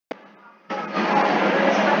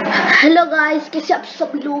Hello guys, कैसे आप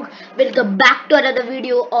सब लोग। Welcome back to another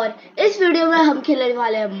video. और इस वीडियो में हम खेलने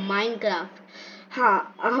वाले हैं माइनक्राफ्ट।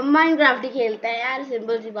 हाँ, हम माइनक्राफ्ट ही खेलते हैं यार,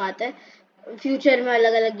 सिंपल सी बात है। फ्यूचर में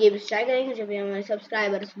अलग अलग गेम्स ट्राई करेंगे जब भी हमारे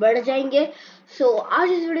सब्सक्राइबर्स बढ़ जाएंगे। आज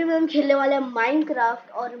इस वीडियो में हम खेलने वाले हैं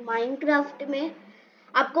माइनक्राफ्ट। और माइनक्राफ्ट में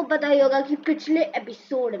आपको पता ही होगा कि पिछले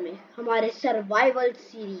एपिसोड में हमारे सर्वाइवल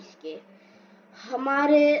सीरीज के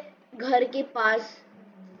हमारे घर के पास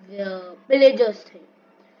विलेजर्स थे,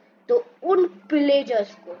 तो उन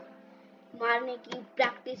विलेजर्स को मारने की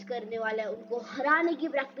प्रैक्टिस करने वाले हैं, उनको हराने की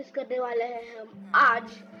प्रैक्टिस करने वाले हैं हम आज।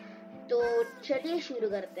 तो चलिए शुरू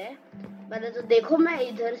करते हैं। पहले तो देखो, मैं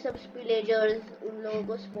इधर सब विलेजर्स उन लोगों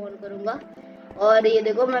को स्पॉन करूंगा। और ये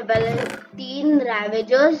देखो, मैं पहले 3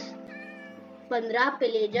 रैवेजर्स, 15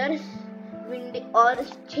 विलेजर्स और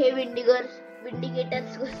 6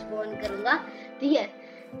 विंडिकेटर्स को स्पॉन करूंगा। ठीक है,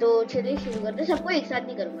 तो चलिए शुरू करते हैं। सबको एक साथ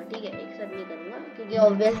नहीं करूंगा, ठीक है, एक साथ नहीं करूंगा क्योंकि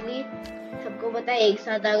ऑब्वियसली सबको पता है एक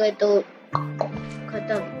साथ आ गए तो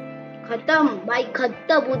खत्म भाई,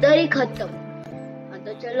 खत्म, उधर ही खत्म। हाँ,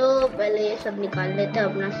 तो चलो पहले ये सब निकाल लेते हैं,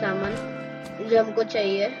 अपना सामान जो हमको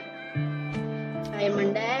चाहिए।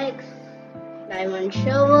 डायमंड एक्स, डायमंड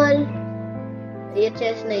शॉवल, ये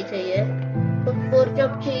चेस्ट नहीं चाहिए, तो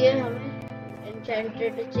फोरकप चाहिए हमें,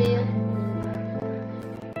 एन्चेंटेड चाहिए।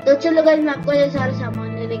 तो चलो गाइस, मैं आपको ये सारा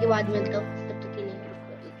सामान लेने के बाद मिलता हूँ। तब तक के लिए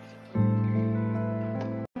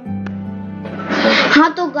हाँ,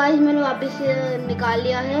 तो गाइस मैंने वापस निकाल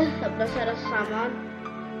लिया है अपना सारा सामान।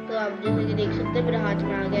 तो आप जैसे कि देख सकते हैं मेरे हाथ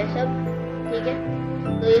में आ गया सब। ठीक है,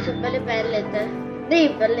 तो ये सब पहले पहन लेते हैं। नहीं,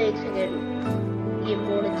 पहले एक सेकेंड, ये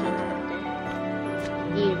मोड चेंज करते हैं।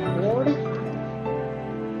 ये मोड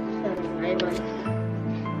सर्वाइवल,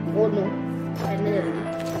 ओ नो, पहनने जल्दी।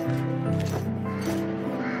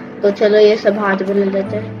 तो चलो ये सब हाथ में ले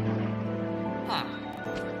लेते हैं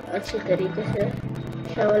अच्छी तरीके से।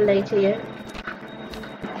 शॉवल नहीं चाहिए,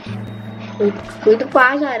 कोई तो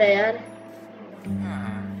पास आ रहा है यार।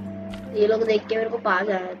 ये लोग देख के मेरे को पास आ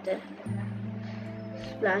जाते हैं।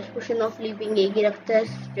 स्प्लैश पोशन ऑफ लीपिंग एक ही रखते हैं,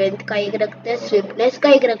 स्ट्रेंथ का एक रखते हैं, स्विफ्टनेस का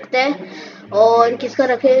एक रखते हैं। और किसका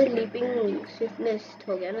रखे? लीपिंग, स्विफ्टनेस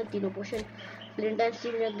हो गया ना, तीनों पोशन। फ्लिंट एंड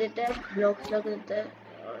स्टील रख देते हैं, ब्लॉक्स रख देते हैं,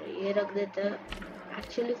 और ये रख देते हैं।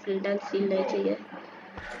 एक्चुअली फ्लिंट एंड स्टील नहीं चाहिए,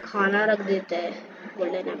 खाना रख देते हैं,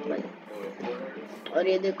 गोल्डन एप्पल। और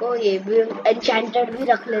ये देखो, ये भी एन्चेंटेड भी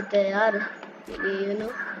रख लेते हैं यार, ये यू नो।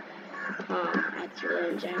 हाँ, एक्चुअली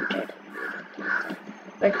एन्चेंटेड,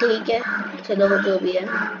 पर ठीक है, चलो जो भी है।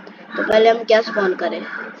 तो पहले हम क्या स्पॉन करें?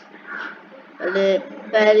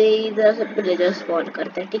 पहले इधर से विलेजर स्पॉन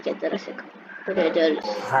करते हैं। ठीक है, इधर से विलेजर्स।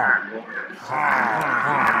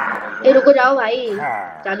 ये रुको जाओ भाई,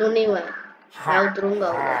 चालू नहीं हुआ है, मैं उतरूंगा।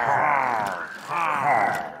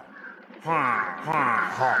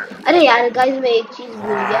 अरे यार गाइस, मैं एक चीज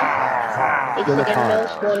भूल गया, एक सेकंड में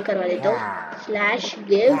स्क्रॉल करवा देता हूँ। स्लैश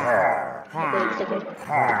गिव, एक सेकंड,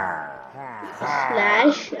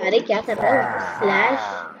 स्लैश, अरे क्या कर रहा हूँ? स्लैश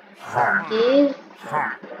गिव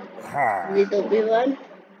तो भी वन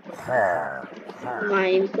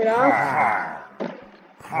माइनक्राफ्ट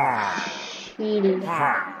शील्ड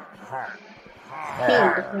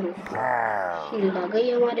शील्ड आ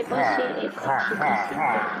गई हमारे पास। ये एक अच्छी खासी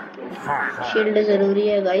शील्ड जरूरी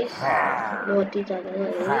है गाइस, बहुत ही ज्यादा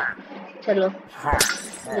जरूरी है। चलो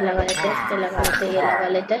ये लगा लेते हैं, ये लगा लेते हैं, ये लगा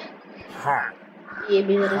लेते हैं, ये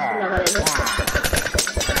भी जरूर से लगा लेते हैं।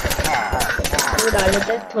 वो डाल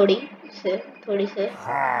लेते हैं थोड़ी से,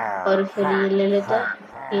 और फिर ये ले लेते हैं,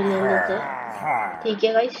 ये ले लेते हैं। ठीक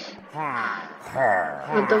है गाइस,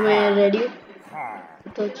 हाँ तो मैं रेडी हूँ।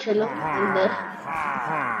 तो चलो अंदर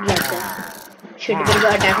जाते हैं। शिट, मेरे को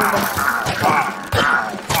अटैक होगा।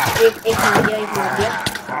 एक मार दिया, एक मार दिया।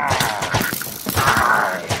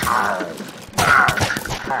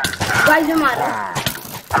 गाइस मैं मार रहा हूँ।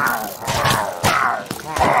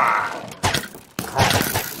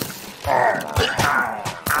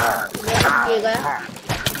 ये गया।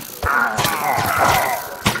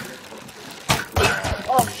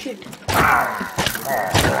 ओह शिट,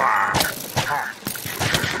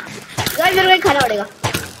 गाइस मेरे को खाना पड़ेगा।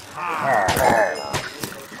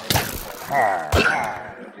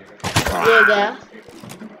 ये गया,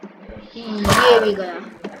 ये भी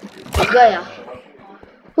गया।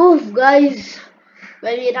 उफ गाइस,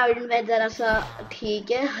 मैं जरा सा,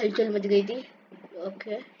 ठीक है, हलचल मच गई थी।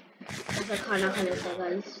 ओके, ऐसा खाना खा लेता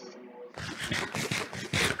गाइस।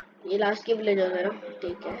 ये लास्ट के विलेजर है ना,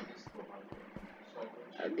 ठीक है।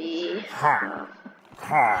 अभी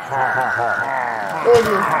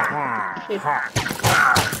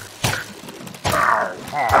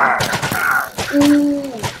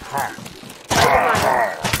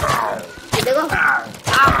देखो,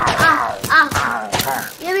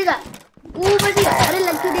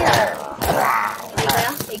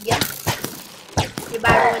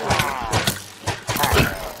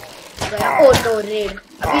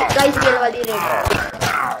 गाइस ये वाली रेड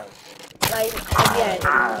गाइस अभी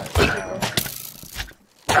आएगा।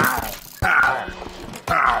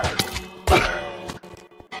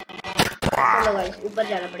 चलो गाइस ऊपर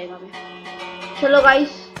जाना पड़ेगा हमें। चलो गाइस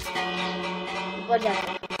ऊपर जाना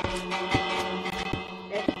है।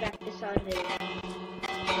 Let's practice our red.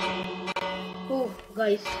 Oh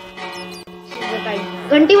guys time.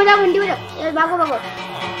 घंटी बजाओ घंटी बजाओ। यार भागो भागो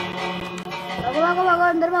भागो भागो भागो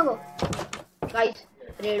अंदर भागो। गाइस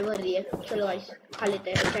रेड भर रही है। चलो गाइस खा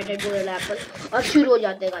लेते हैं एक्साइटेड गोल्डन एप्पल और शुरू हो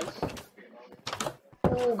जाते हैं गाइस।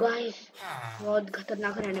 ओह गाइस बहुत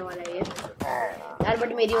खतरनाक रहने वाला है ये यार,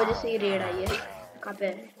 बट मेरी वजह से ही रेड आई है। कहाँ पे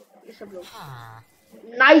है ये सब लोग?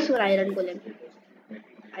 नाइस और आयरन गोलेम।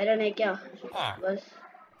 आयरन है क्या? बस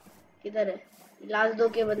किधर है लास्ट दो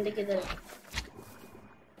के बंदे? किधर है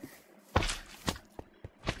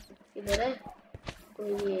किधर है?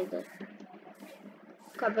 कोई नहीं है इधर।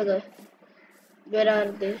 कहाँ पे गए? बेरा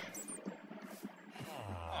दे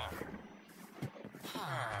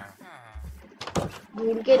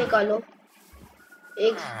ढूंढ के निकालो।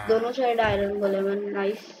 एक दोनों साइड आयरन गोलेम।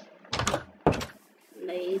 नाइस।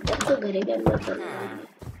 नहीं इधर तो घरे के अंदर चलना है।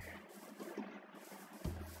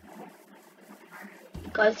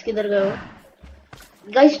 गाइस किधर गए हो?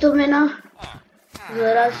 गाइस तो मैं ना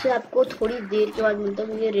जरा से आपको थोड़ी देर के बाद मिलता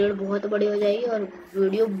हूँ क्योंकि रेड बहुत बड़ी हो जाएगी और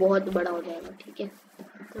वीडियो बहुत बड़ा हो जाएगा। ठीक है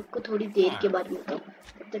तो आपको थोड़ी देर के बाद मिलता हूँ।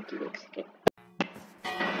 तब तक एक सेकेंड।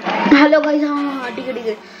 Hello guys. हाँ ठीक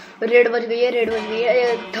है रेड बज गई है। रेड बज गई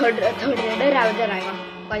है। थर्ड रेड है। रावजर आएगा।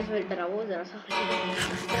 गाइस मैं डरा वो जरा सा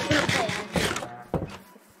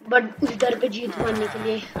बट उस डर पे जीत मारने के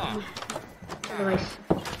लिए। चलो गाइस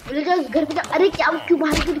बोले जाओ घर पे जाओ। अरे क्या क्यों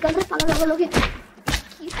बाहर क्यों निकल रहे पागल पागल लोग?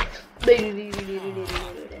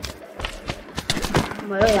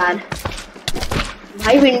 मरो यार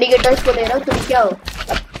भाई। विंडिकेटर्स को दे रहा हूँ तुम क्या हो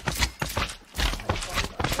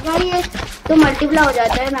भाई? ये तो मल्टीप्लाई हो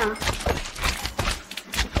जाता है ना।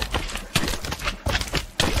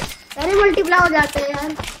 अरे मल्टीप्लाई हो जाता है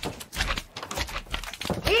यार।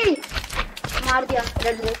 ए मार दिया।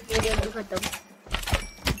 रेड खत्म।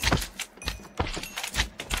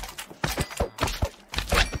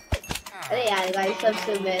 अरे यार गाइस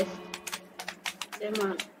सबसे बेस्ट।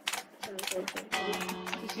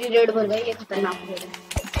 तीसरी रेड भर गई। ये खतरनाक रेड है।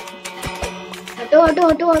 हटो हटो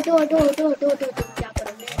हटो हटो हटो हटो हटो हटो क्या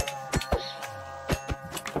करोगे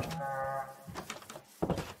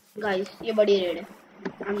गाइस? ये बड़ी रेड है।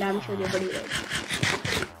 I'm damn sure ये बड़ी रेड।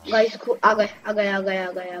 गाइस को आ गए आ गए आ गए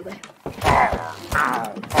आ गए आ गए।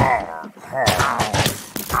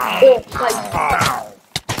 ओ गाइस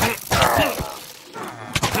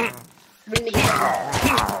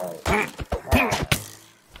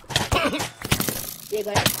ये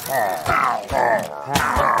गाइस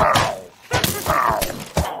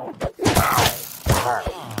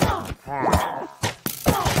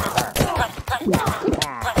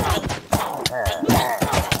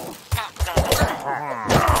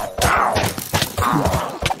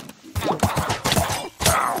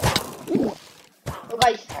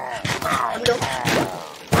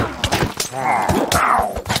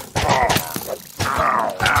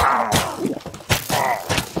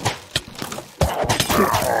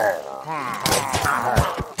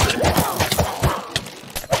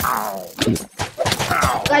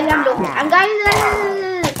हम लोग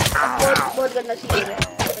बहुत गंदा सीन है।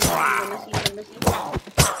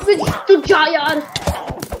 तू जा यार।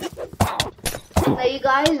 नहीं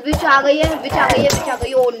गाइस विच आ गई है। विच आ गई है। विच आ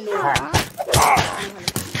गई। ओह नो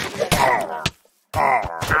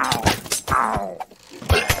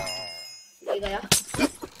ये गया।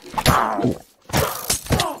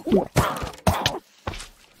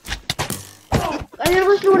 अरे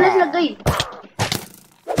वो स्लोनेस लग गई।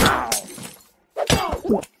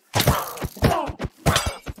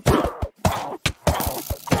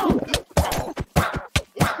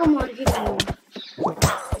 इसको मार के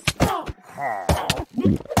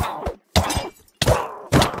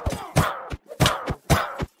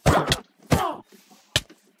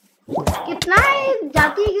कितना है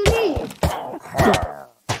जाती है क्यों नहीं?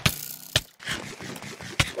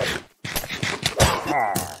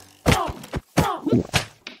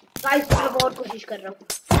 गाइस मैं बहुत कोशिश कर रहा हूँ।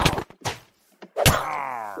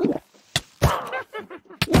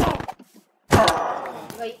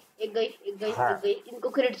 गई एक गई एक गई एक गई। इनको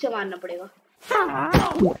क्रिट से मारना पड़ेगा।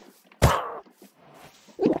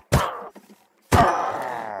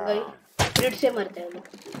 गई क्रिट से मरते हैं लोग।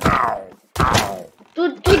 तू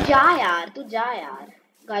जा यार। तू जा यार।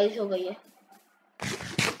 गाइस हो गई है।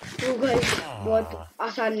 तू गाइस बहुत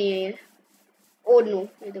आसान नहीं है ये। ओ नो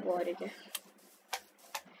ये देखो और एक है।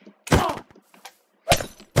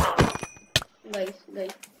 गाइस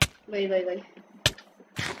वही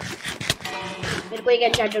मेरे को एक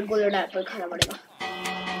एन्चेंटेड गोल्डन एप्पल खाना पड़ेगा।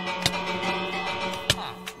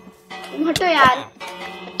 तुम हटो यार,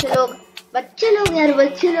 बच्चे लोग यार,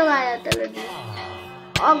 बच्चे लोग आ जाते लगी।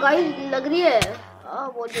 और गाइस लग रही है,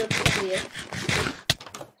 बहुत जोर लग रही है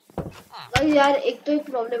गाइस यार। एक तो एक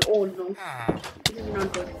problem, oh no this is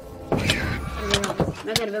not good.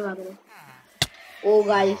 मैं घर पे भाग रहा हूँ। ओ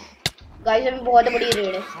गाइस अभी बहुत बड़ी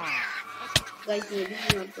रेड है गाइस, ये दिस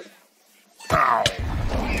इज नॉट गुड।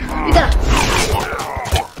 इधर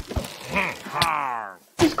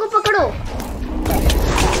इसको पकड़ो।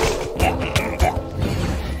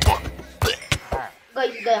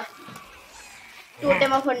 गाइस गया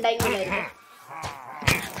टोटेम ऑफ अनडाइंग मिला है।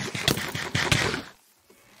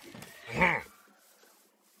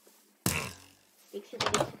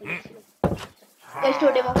 गाइस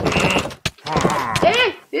टोटेम ऑफ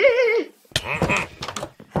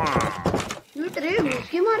घुस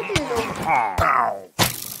के मारते हैं लोग।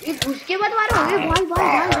 ये घुस के मत मारो।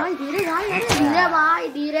 भाई धीरे भाई, अरे धीरे भाई,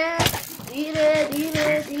 धीरे।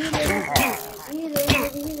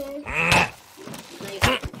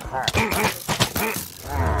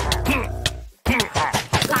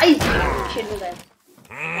 गाइस शिट हो गया।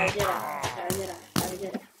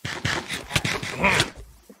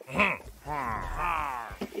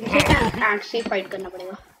 इनसे टैंक से फाइट करना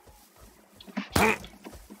पड़ेगा।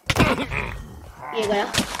 ये गया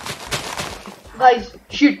guys,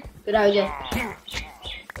 shit riser.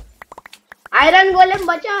 Iron golem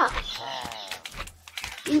बचा।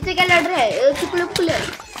 इनसे क्या लड़ रहे हैं? चुपले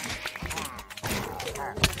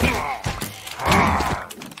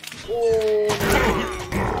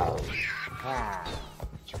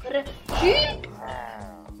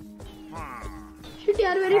शिट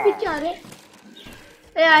यार, मेरे पीछे आ रहे।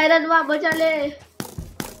 ए आयरन वाह बचा ले।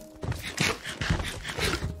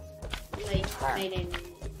 नहीं।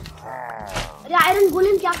 अरे आयरन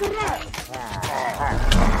गोलेम क्या कर रहा है?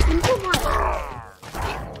 इनको मार।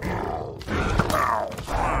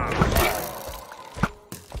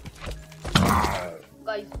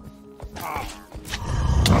 गाइस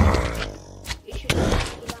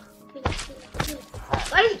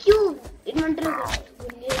क्यों इन्वेंटरी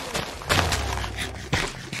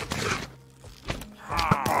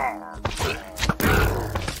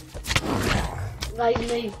गाइस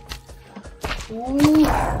नहीं।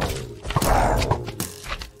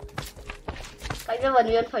 मैं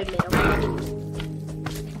 1v1 फाइट ले रहा हूँ।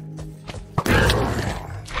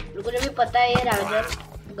 मुझे भी पता है ये राइजर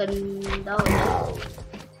गंदा होता है।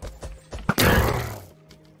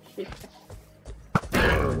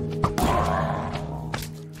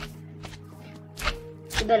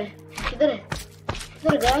 किधर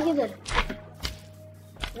गया? किधर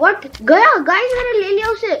व्हाट गया? गाइस मैंने ले लिया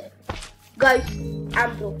उसे। Guys I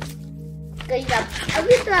am pro. Guys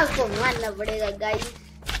अभी तो आपको मानना पड़ेगा guys,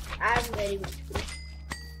 I am very much pro.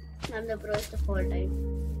 I am the प्रोस्ट of all time.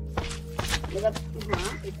 मतलब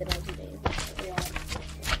हाँ इतना भी नहीं यार।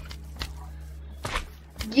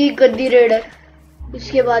 ये गंदी रेड है।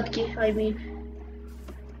 इसके बाद की I mean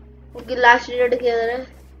okay last red के अंदर है।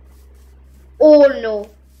 ओह नो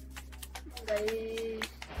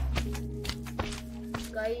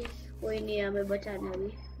गाइस कोई नहीं है हमें बचाने। अभी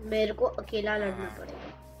मेरे को अकेला लड़ना पड़ेगा।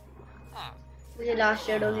 मुझे लास्ट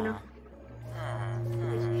रेड होगी ना।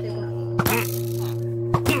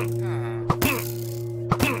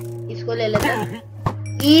 इसको ले लेते हैं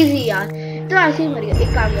इजी यार। तो ऐसे ही मर गया।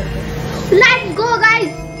 एक काम करते हैं, let's go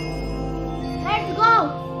guys, let's go,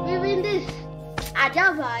 we win this. आजा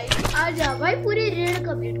भाई पूरी रेड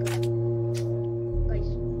कंप्लीट कर।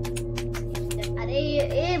 अरे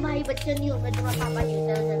ए भाई बच्चा नहीं हो, मैं तुम्हारा पापा नहीं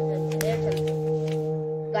होता। चल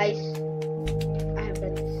guys I have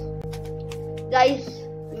done this. Guys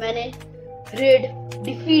मैंने रेड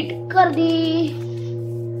डिफीट कर दी।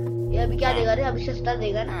 ये अभी क्या देगा रे? अभी सस्ता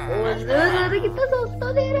देगा ना। अरे कितना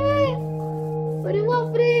सस्ता दे रहा है। अरे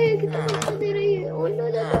बाप रे कितना सस्ता दे रही है। ओलो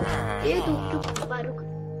ये चुप मारो।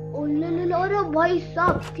 ओलो अरे भाई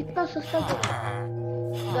साहब कितना सस्ता दे रहा है।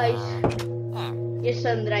 गाइस ये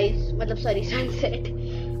सनराइज मतलब सॉरी सनसेट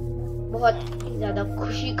बहुत ज्यादा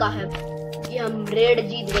खुशी का है कि हम रेड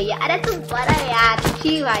जीत गई है। अरे तुम बड़ा यार।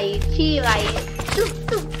 छी भाई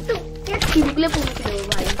तुम क्या छिपले पूछ रहे हो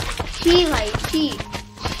भाई? छी भाई छी।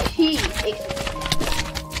 एक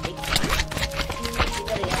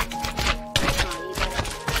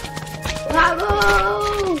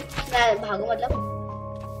भागो मतलब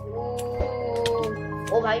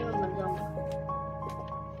ओ भाई मैं मर जाऊंगा।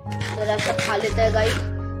 जरा सा खा लेता है गाइस,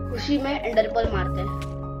 खुशी में एंडरपल मारते हैं।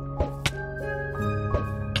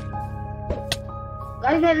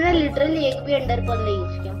 गाइस मैंने लिटरली एक भी एंडरपल नहीं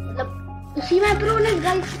यूज किया। मतलब You see my proness,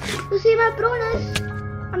 guys. You see my proness.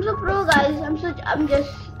 I'm so pro, guys. I'm just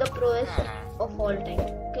the proest of all time.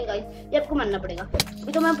 Okay, guys. ये आपको मानना पड़ेगा.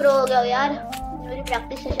 अभी तो मैं pro हो गया हूँ यार. मेरी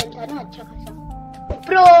प्रैक्टिस सेशन था ना अच्छा खासा.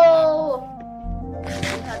 Pro.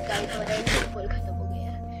 गाइस हमारा इंटरवल खत्म हो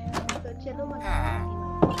गया है. तो चलो मैं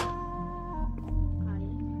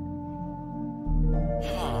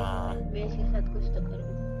इसके साथ कुछ तो करूँ.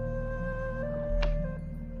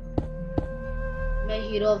 मैं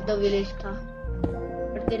हीरो ऑफ द विलेज था,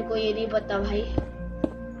 पर तेरे को ये नहीं पता भाई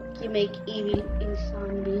कि मैं एक इविल इंसान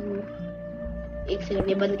भी हूँ. एक सेकंड,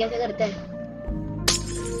 ये बंद कैसे करते हैं?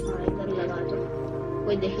 हाँ इधर लगा दो,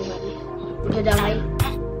 कोई देखेगा नहीं. उठ जा भाई,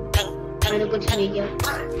 मैंने कुछ नहीं किया.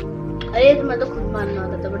 अरे तो मैं तो खुद मारना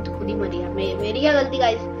होता था, बट तो खुद ही मर गया. मेरी क्या गलती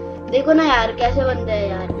गाइस? देखो ना यार कैसे बंदे हैं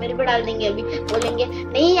यार. मेरे पे डाल देंगे, अभी बोलेंगे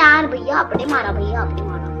नहीं यार भैया आपने मारा, भैया आपने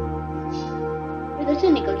मारा. इधर से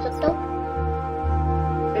निकल सकता हूँ.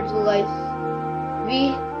 Let's go guys. We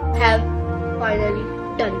have finally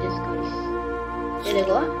done this guys. ये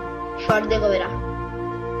देखो शॉट देखो मेरा.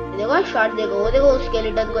 ये देखो शॉट देखो, वो देखो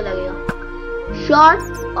स्केलेटन को लगेगा शॉट.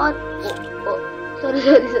 और सॉरी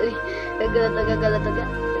गलत हो गया.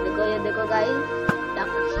 ये देखो गाइस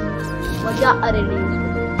मजा. अरे नहीं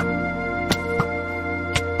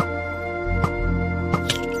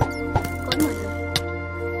कौन मजा?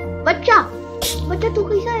 बच्चा तू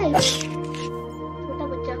कैसा है?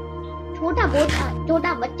 छोटा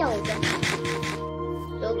बच्चा हो गया.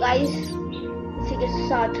 तो गाइस इसी के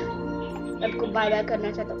साथ आपको बाय बाय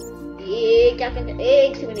करना चाहता हूँ. ये क्या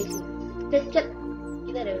एक सेकंड चल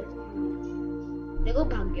इधर है. देखो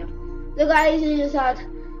भाग गया. तो गाइस इसी के साथ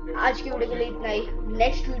आज की वीडियो के लिए इतना ही.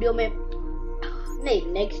 नेक्स्ट वीडियो में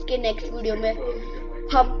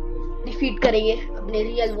हम डिफीट करेंगे अपने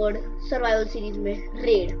रियल वर्ल्ड सर्वाइवल सीरीज में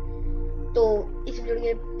रेड. तो इस वीडियो के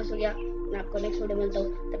लिए बस हो गया. मैं आपको नेक्स्ट वीडियो में मिलता हूँ.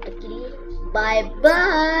 तब तक के लिए बाय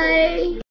बाय.